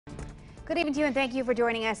Good evening to you and thank you for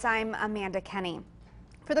joining us. I'm Amanda Kenny.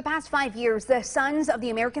 For the past 5 years, the Sons of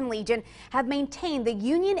the American Legion have maintained the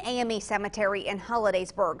Union AME Cemetery in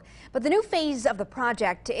Hollidaysburg. But the new phase of the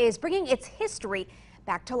project is bringing its history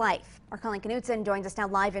back to life. Our Colleen Knutson joins us now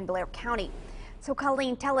live in Blair County. So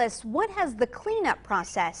Colleen, tell us, what has the cleanup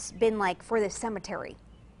process been like for this cemetery?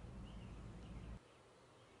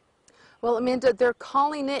 Well, Amanda, they're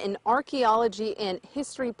calling it an archaeology and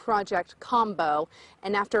history project combo.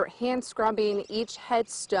 And after hand scrubbing each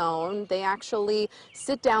headstone, they actually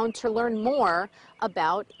sit down to learn more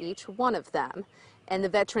about each one of them. And the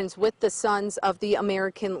veterans with the Sons of the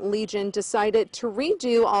American Legion decided to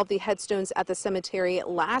redo all the headstones at the cemetery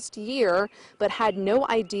last year, but had no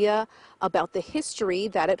idea about the history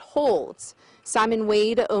that it holds. Simon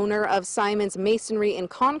Wade, owner of Simon's Masonry and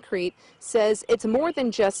Concrete, says it's more than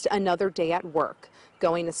just another day at work,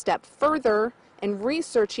 going a step further and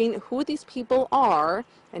researching who these people are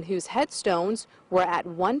and whose headstones were at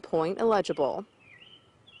one point illegible.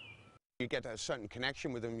 You get a certain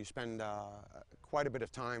connection with them. You spend quite a bit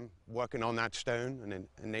of time working on that stone, and it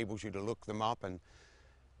enables you to look them up and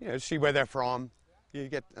see where they're from. You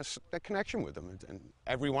get a connection with them, and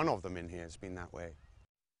every one of them in here has been that way.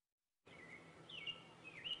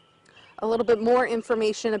 A little bit more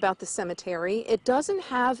information about the cemetery. It doesn't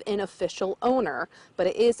have an official owner, but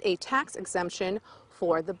it is a tax exemption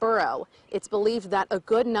for the borough. It's believed that a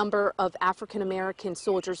good number of African-American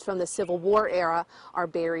soldiers from the Civil War era are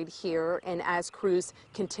buried here, and as crews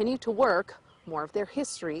continue to work, more of their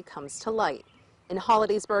history comes to light. In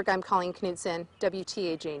Hollidaysburg, I'm Colleen Knutson,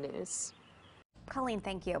 WTAJ News. Colleen,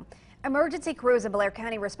 thank you. Emergency crews in Blair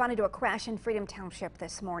County responded to a crash in Freedom Township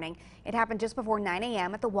this morning. It happened just before 9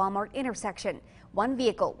 a.m. at the Walmart intersection. One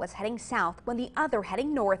vehicle was heading south when the other,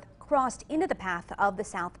 heading north, crossed into the path of the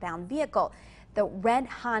southbound vehicle. The red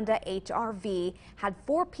Honda HR-V had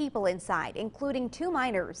 4 people inside, including 2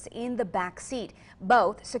 minors in the back seat,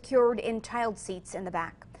 both secured in child seats in the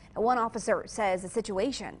back. Now, one officer says the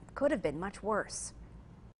situation could have been much worse.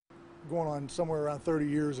 Going on somewhere around 30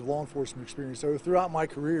 years of law enforcement experience. So throughout my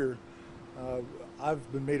career,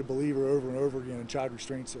 I've been made a believer over and over again in child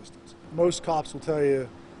restraint systems. Most cops will tell you,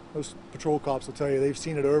 most patrol cops will tell you they've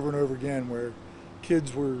seen it over and over again where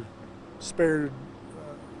kids were spared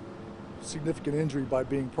significant injury by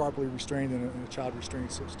being properly restrained in a child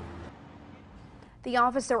restraint system. The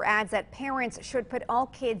officer adds that parents should put all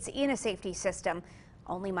kids in a safety system.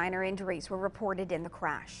 Only minor injuries were reported in the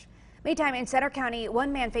crash. Meantime, in Center County,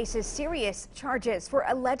 one man faces serious charges for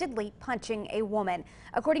allegedly punching a woman.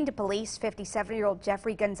 According to police, 57-year-old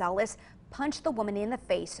Jeffrey Gonzalez punched the woman in the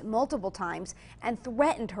face multiple times and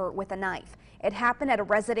threatened her with a knife. It happened at a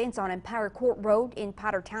residence on Empire Court Road in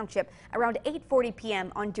Potter Township around 8:40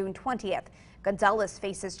 p.m. on June 20th. Gonzalez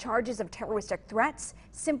faces charges of terroristic threats,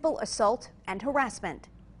 simple assault, and harassment.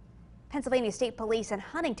 Pennsylvania State Police and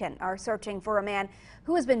Huntington are searching for a man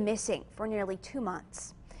who has been missing for nearly 2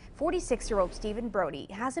 months. 46-year-old Stephen Brody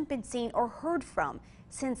hasn't been seen or heard from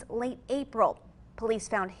since late April. Police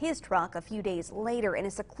found his truck a few days later in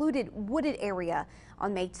a secluded wooded area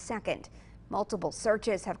on May 2nd. Multiple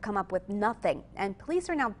searches have come up with nothing, and police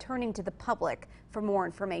are now turning to the public for more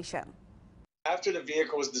information. After the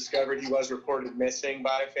vehicle was discovered, he was reported missing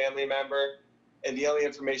by a family member, and the only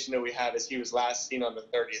information that we have is he was last seen on the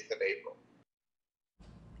 30th of April.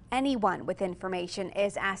 Anyone with information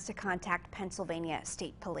is asked to contact Pennsylvania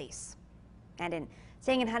State Police. And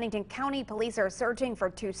staying in Huntington County, police are searching for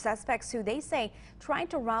 2 suspects who they say tried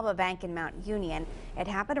to rob a bank in Mount Union. It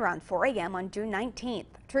happened around 4 a.m. on June 19th.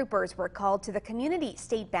 Troopers were called to the Community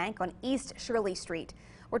State Bank on East Shirley Street.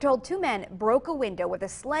 We're told 2 men broke a window with a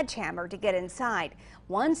sledgehammer to get inside.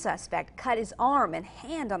 One suspect cut his arm and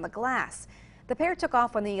hand on the glass. The pair took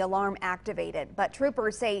off when the alarm activated, but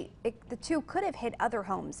troopers say the 2 could have hit other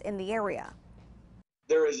homes in the area.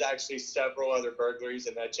 There was actually several other burglaries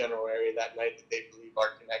in that general area that night that they believe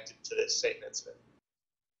are connected to this same incident.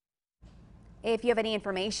 If you have any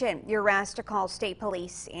information, you're asked to call State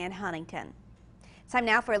Police in Huntington. Time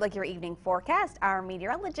now for a look at your evening forecast. Our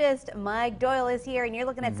meteorologist Mike Doyle is here, and you're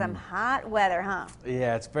looking at some hot weather, huh?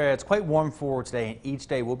 Yeah, it's quite warm for today, and each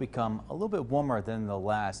day will become a little bit warmer than the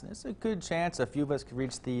last. And there's a good chance a few of us could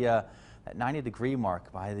reach the that 90-degree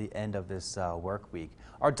mark by the end of this work week.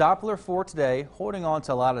 Our Doppler for today, holding on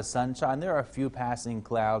to a lot of sunshine. There are a few passing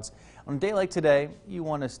clouds. On a day like today, you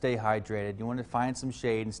want to stay hydrated. You want to find some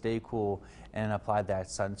shade and stay cool and apply that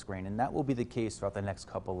sunscreen, and that will be the case throughout the next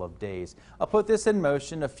couple of days. I'll put this in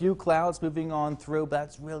motion. A few clouds moving on through, but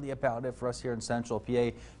that's really about it for us here in central PA.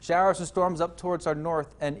 Showers and storms up towards our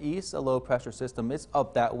north and east. A low pressure system is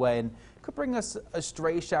up that way, and Could bring us a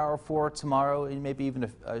stray shower for tomorrow and maybe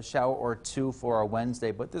even a shower or two for our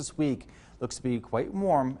Wednesday. But this week looks to be quite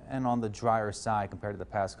warm and on the drier side compared to the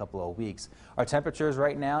past couple of weeks. Our temperatures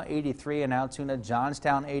right now, 83 in Altoona,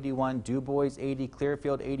 Johnstown 81, Du Bois 80,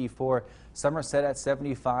 Clearfield 84, Somerset at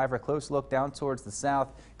 75. A close look down towards the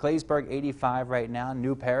south, Claysburg 85 right now,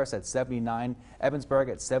 New Paris at 79,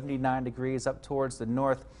 Ebensburg at 79 degrees up towards the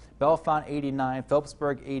north, Bellefonte 89,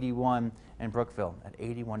 Phillipsburg 81, and Brookville at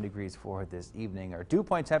 81 degrees for this evening. Our dew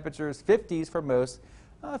point temperatures 50s for most.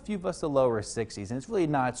 A few of us the lower 60s, and it's really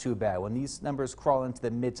not too bad. When these numbers crawl into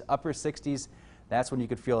the mid to upper 60s, that's when you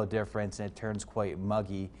could feel a difference, and it turns quite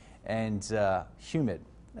muggy and humid.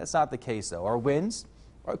 That's not the case, though. Our winds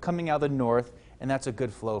are coming out of the north, and that's a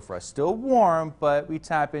good flow for us. Still warm, but we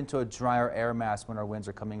tap into a drier air mass when our winds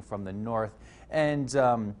are coming from the north, and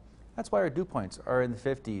that's why our dew points are in the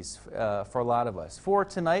 50s for a lot of us. For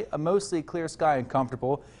tonight, a mostly clear sky and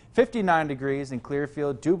comfortable. 59 degrees in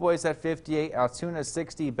Clearfield, Du Bois at 58, Altoona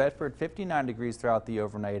 60, Bedford 59 degrees throughout the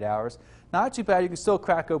overnight hours. Not too bad. You can still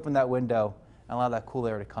crack open that window and allow that cool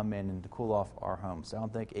air to come in and to cool off our homes. I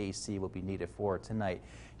don't think AC will be needed for tonight.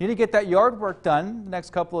 You need to get that yard work done the next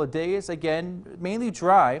couple of days. Again, mainly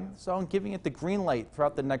dry, so I'm giving it the green light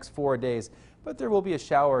throughout the next 4 days. But there will be a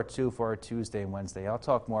shower or two for our Tuesday and Wednesday. I'll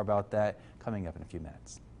talk more about that coming up in a few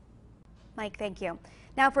minutes. Mike, thank you.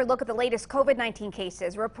 Now for a look at the latest COVID-19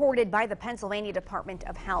 cases reported by the Pennsylvania Department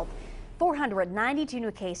of Health. 492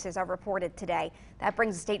 new cases are reported today. That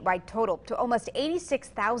brings the statewide total to almost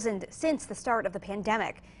 86,000 since the start of the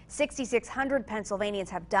pandemic. 6,600 Pennsylvanians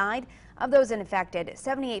have died. Of those infected,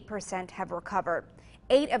 78% have recovered.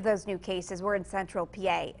 8 of those new cases were in central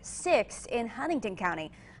PA, 6 in Huntington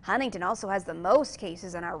County. Huntington also has the most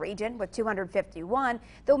cases in our region with 251,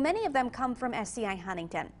 though many of them come from SCI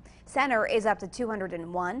Huntington. Center is up to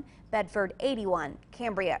 201, Bedford 81,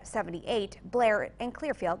 Cambria 78, Blair and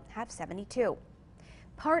Clearfield have 72.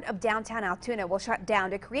 Part of downtown Altoona will shut down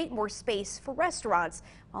to create more space for restaurants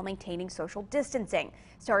while maintaining social distancing.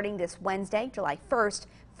 Starting this Wednesday, July 1st,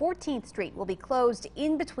 14th Street will be closed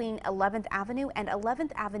in between 11th Avenue and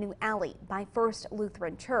 11th Avenue Alley by First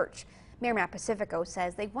Lutheran Church. Mayor Matt Pacifico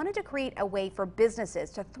says they wanted to create a way for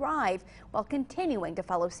businesses to thrive while continuing to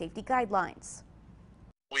follow safety guidelines.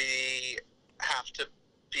 We have to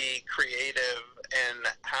be creative in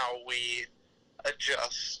how we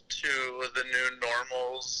adjust to the new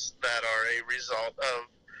normals that are a result of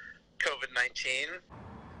COVID-19.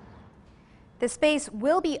 The space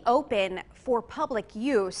will be open for public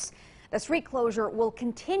use. The street closure will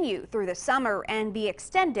continue through the summer and be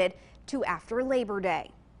extended to after Labor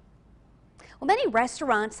Day. Well, many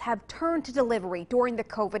restaurants have turned to delivery during the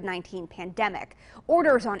COVID-19 pandemic.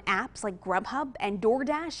 Orders on apps like Grubhub and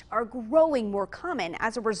DoorDash are growing more common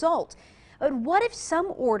as a result. But what if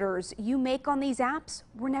some orders you make on these apps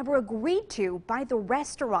were never agreed to by the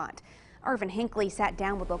restaurant? Irvin Hinckley sat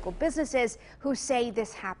down with local businesses who say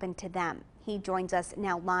this happened to them. He joins us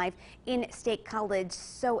now live in State College.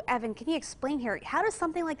 So, Evan, can you explain here, how does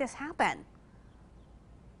something like this happen?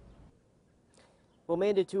 Well,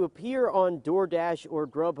 Amanda, to appear on DoorDash or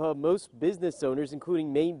Grubhub, most business owners,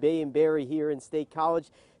 including Main Bay and Barry here in State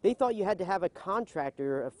College, they thought you had to have a contract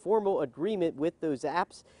or a formal agreement with those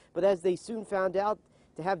apps. But as they soon found out,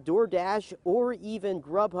 to have DoorDash or even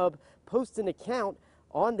Grubhub post an account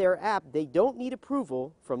on their app, they don't need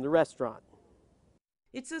approval from the restaurant.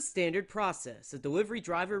 It's a standard process, a delivery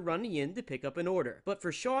driver running in to pick up an order. But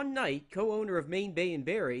for Sean Knight, co-owner of Main Bay and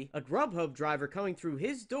Barry, a Grubhub driver coming through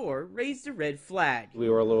his door raised a red flag. We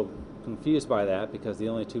were a little confused by that because the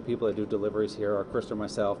only 2 people that do deliveries here are Chris and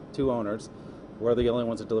myself, 2 owners. We're the only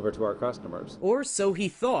ones that deliver to our customers. Or so he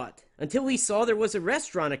thought, until he saw there was a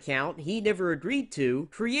restaurant account he never agreed to,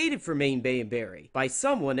 created for Main Bay and Barry by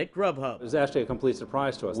someone at Grubhub. It was actually a complete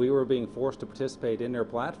surprise to us. We were being forced to participate in their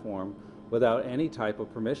platform without any type of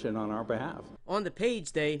permission on our behalf. On the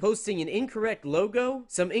page, they posting an incorrect logo,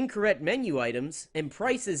 some incorrect menu items, and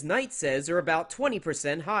prices Knight says are about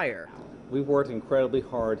 20% higher. We've worked incredibly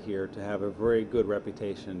hard here to have a very good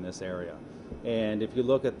reputation in this area. And if you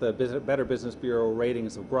look at the Better Business Bureau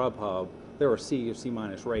ratings of Grubhub, they're a C or C-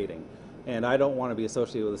 rating. And I don't want to be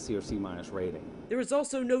associated with a C or C- rating. There is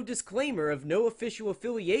also no disclaimer of no official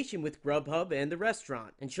affiliation with Grubhub and the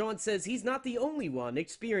restaurant. And Sean says he's not the only one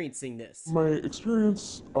experiencing this. My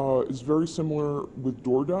experience is very similar with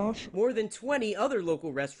DoorDash. More than 20 other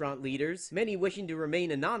local restaurant leaders, many wishing to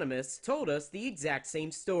remain anonymous, told us the exact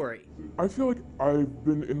same story. I feel like I've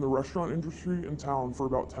been in the restaurant industry in town for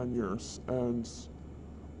about 10 years, and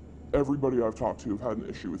everybody I've talked to have had an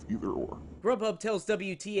issue with either or. Grubhub tells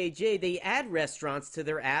WTAJ they add restaurants to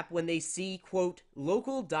their app when they see, quote,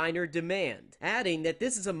 local diner demand, adding that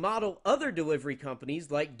this is a model other delivery companies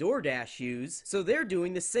like DoorDash use, so they're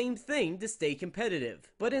doing the same thing to stay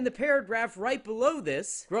competitive. But in the paragraph right below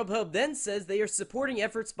this, Grubhub then says they are supporting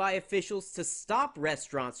efforts by officials to stop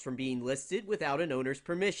restaurants from being listed without an owner's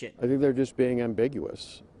permission. I think they're just being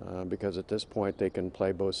ambiguous because at this point they can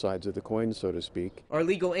play both sides of the coin, so to speak. Our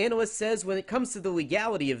legal analyst says when it comes to the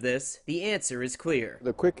legality of this, the answer is clear.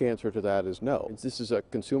 The quick answer to that is no. This is a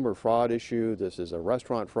consumer fraud issue. This is a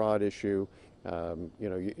restaurant fraud issue.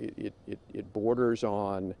 It borders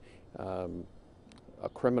on a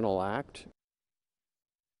criminal act.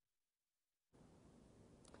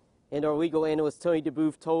 And our legal analyst Tony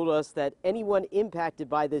DeBoof told us that anyone impacted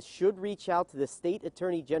by this should reach out to the State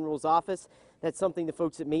Attorney General's office. That's something the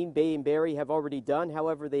folks at Main Bay and Barry have already done.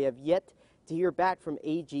 However, they have yet to hear back from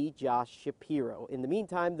AG Josh Shapiro. In the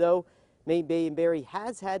meantime, though, Main Bay and Barry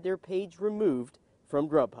has had their page removed from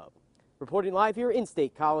Grubhub. Reporting live here in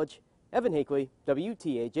State College, Evan Hinckley,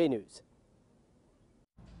 WTAJ News.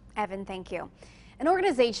 Evan, thank you. An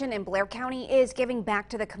organization in Blair County is giving back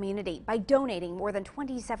to the community by donating more than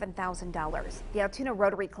 $27,000. The Altoona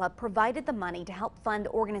Rotary Club provided the money to help fund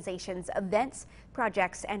the organization's events,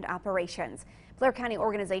 projects, and operations. Blair County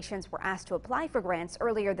organizations were asked to apply for grants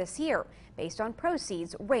earlier this year based on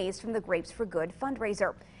proceeds raised from the Grapes for Good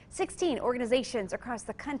fundraiser. 16 organizations across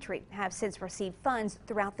the country have since received funds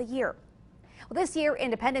throughout the year. Well, this year,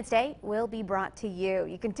 Independence Day will be brought to you.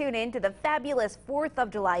 You can tune in to the fabulous 4th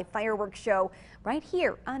of July fireworks show right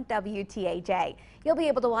here on WTAJ. You'll be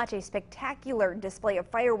able to watch a spectacular display of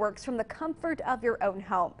fireworks from the comfort of your own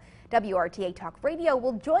home. WRTA Talk Radio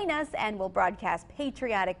will join us and will broadcast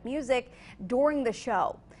patriotic music during the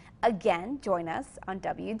show. Again, join us on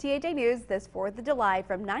WTAJ News this 4th of July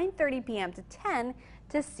from 9:30 p.m. to 10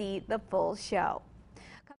 to see the full show.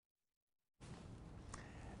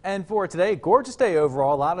 And for today, gorgeous day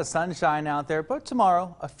overall, a lot of sunshine out there, but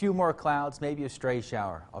tomorrow, a few more clouds, maybe a stray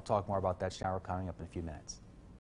shower. I'll talk more about that shower coming up in a few minutes.